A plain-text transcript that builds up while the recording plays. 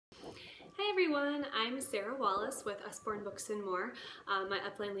everyone, I'm Sarah Wallace with Usborne Books and More. My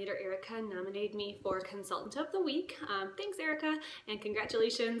upline leader Erica nominated me for Consultant of the Week. Thanks Erica, and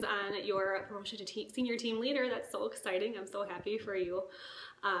congratulations on your promotion to Senior Team Leader. That's so exciting. I'm so happy for you.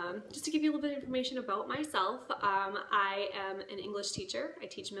 Just to give you a little bit of information about myself, I am an English teacher. I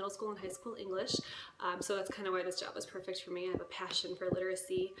teach middle school and high school English, so that's kind of why this job was perfect for me. I have a passion for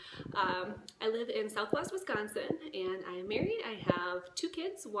literacy. I live in Southwest Wisconsin and I am married. I have two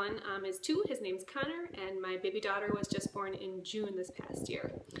kids. One is 2, his name's Connor, and my baby daughter was just born in June this past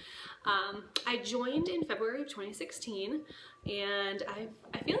year. I joined in February of 2016 and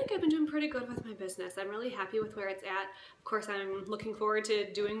I feel like I've been doing pretty good with my business. I'm really happy with where it's at. Of course, I'm looking forward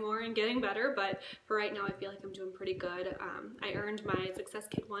to doing more and getting better, but for right now I feel like I'm doing pretty good. I earned my Success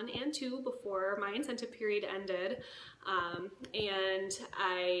Kit 1 and 2 before my incentive period ended, and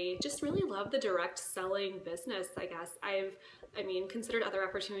I just really love the direct selling business, I guess. I considered other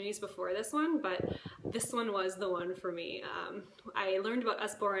opportunities before this one, but this one was the one for me. I learned about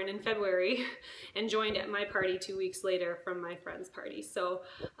Usborne in February and joined at my party 2 weeks later from my friend's party. So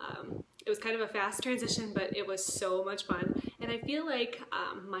it was kind of a fast transition, but it was so much fun. And I feel like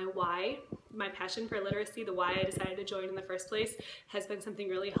my passion for literacy, the why I decided to join in the first place, has been something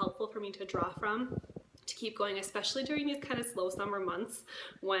really helpful for me to draw from to keep going, especially during these kind of slow summer months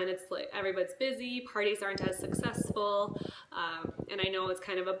when it's like everybody's busy, parties aren't as successful, and I know it's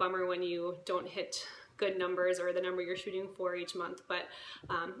kind of a bummer when you don't hit good numbers or the number you're shooting for each month, but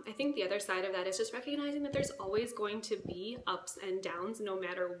I think the other side of that is just recognizing that there's always going to be ups and downs no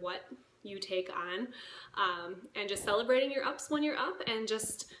matter what you take on, and just celebrating your ups when you're up and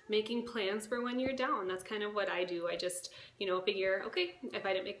just making plans for when you're down. That's kind of what I do. I just, figure, okay, if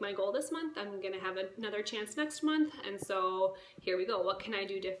I didn't make my goal this month, I'm gonna have another chance next month, and so here we go. What can I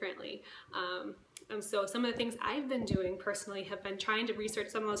do differently? And so some of the things I've been doing personally have been trying to research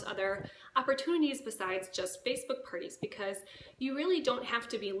some of those other opportunities besides just Facebook parties, because you really don't have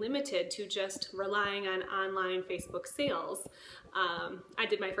to be limited to just relying on online Facebook sales. I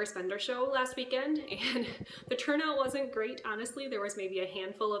did my first vendor show last weekend and the turnout wasn't great, honestly. There was maybe a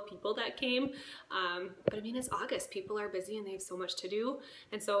handful of people that came, but it's August. People are busy and they have so much to do.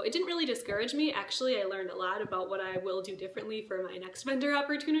 And so it didn't really discourage me. Actually, I learned a lot about what I will do differently for my next vendor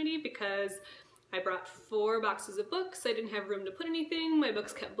opportunity, because I brought 4 boxes of books. I didn't have room to put anything. My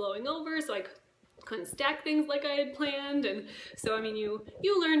books kept blowing over, so I couldn't stack things like I had planned. And so,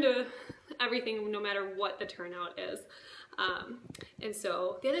 you learn everything no matter what the turnout is. And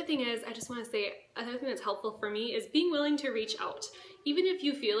so the other thing is, I just want to say, another thing that's helpful for me is being willing to reach out. Even if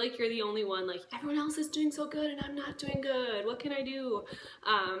you feel like you're the only one, like everyone else is doing so good and I'm not doing good, what can I do?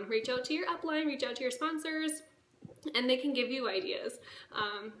 Reach out to your upline, reach out to your sponsors, and they can give you ideas.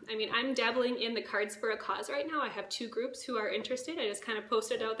 I'm dabbling in the Cards for a Cause right now. I have 2 groups who are interested. I just kind of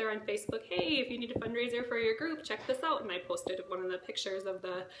posted out there on Facebook, hey, if you need a fundraiser for your group, check this out. And I posted one of the pictures of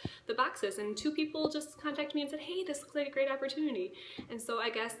the boxes, and 2 people just contacted me and said, hey, this looks like a great opportunity. And so I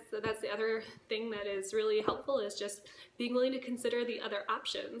guess that's the other thing that is really helpful, is just being willing to consider the other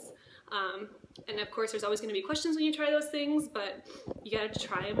options. And of course, there's always going to be questions when you try those things, but you got to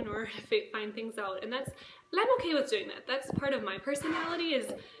try them in order to find things out. And I'm okay with doing that. That's part of my personality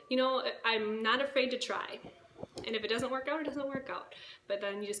is, I'm not afraid to try. And if it doesn't work out, it doesn't work out. But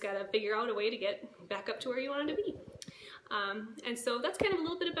then you just got to figure out a way to get back up to where you wanted to be. And so that's kind of a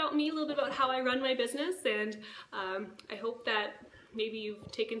little bit about me, a little bit about how I run my business. And I hope that maybe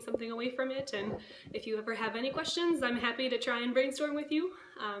you've taken something away from it. And if you ever have any questions, I'm happy to try and brainstorm with you.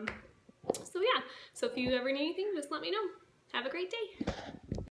 So if you ever need anything, just let me know. Have a great day.